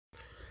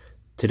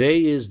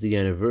Today is the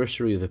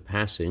anniversary of the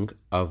passing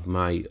of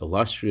my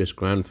illustrious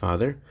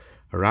grandfather,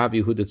 Harav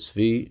Yehuda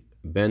Tzvi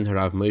ben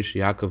Harav Moshe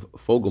Yaakov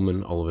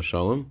Fogelman Olav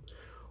Shalom,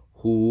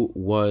 who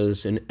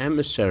was an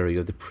emissary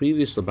of the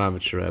previous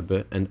Lubavitcher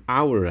Rebbe and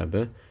our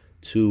Rebbe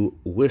to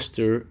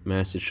Worcester,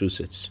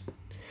 Massachusetts.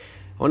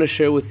 I want to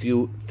share with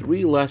you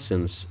 3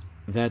 lessons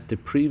that the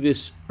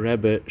previous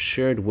Rebbe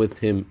shared with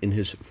him in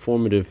his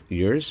formative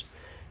years,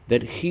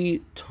 that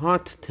he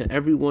taught to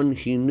everyone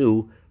he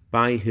knew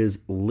by his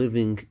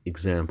living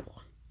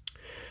example.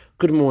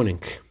 Good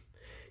morning.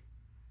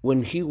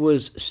 When he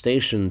was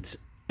stationed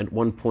at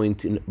one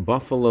point in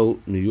Buffalo,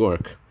 New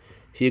York,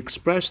 he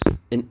expressed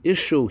an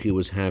issue he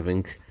was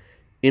having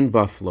in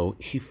Buffalo.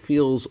 He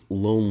feels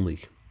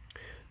lonely.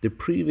 The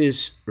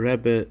previous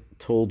Rebbe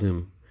told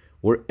him,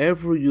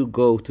 "Wherever you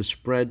go to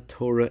spread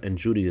Torah and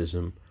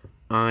Judaism,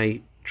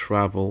 I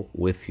travel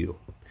with you."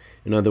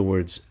 In other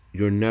words,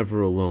 you're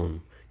never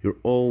alone.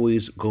 You're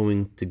always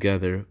going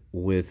together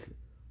with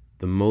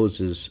the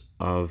Moses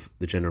of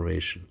the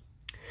generation.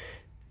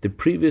 The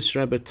previous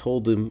Rebbe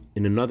told him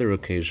in another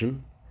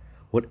occasion,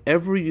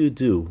 whatever you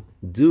do,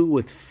 do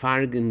with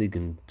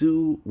fargenigen,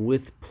 do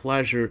with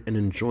pleasure and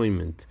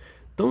enjoyment.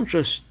 Don't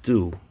just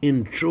do,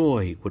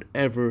 enjoy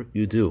whatever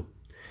you do.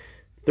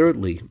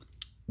 Thirdly,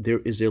 there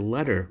is a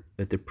letter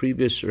that the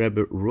previous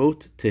Rebbe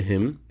wrote to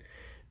him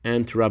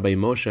and to Rabbi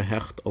Moshe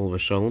Hecht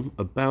Olav Shalom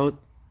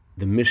about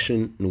the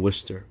mission in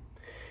Worcester.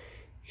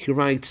 He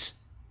writes,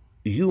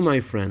 "You, my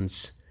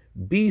friends,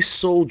 be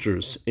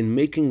soldiers in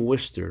making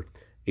Worcester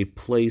a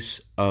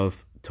place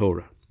of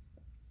Torah."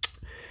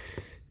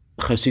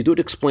 Chassidut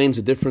explains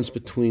the difference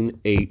between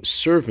a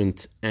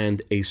servant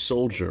and a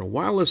soldier.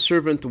 While a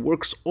servant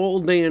works all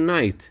day and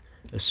night,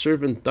 a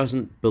servant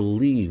doesn't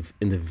believe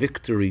in the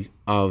victory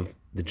of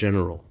the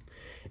general.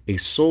 A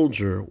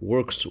soldier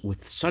works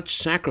with such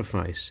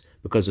sacrifice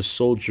because a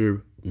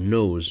soldier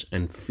knows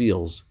and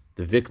feels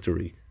the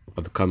victory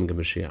of the coming of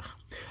Mashiach.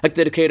 I'd like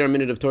to dedicate our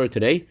minute of Torah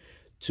today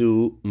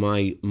to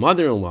my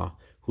mother-in-law,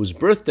 whose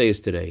birthday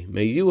is today.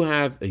 May you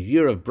have a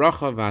year of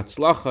bracha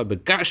v'atzlacha,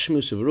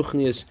 begashmus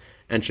v'ruchnius,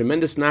 and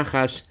tremendous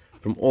nachas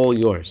from all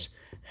yours.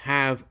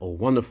 Have a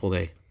wonderful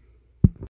day.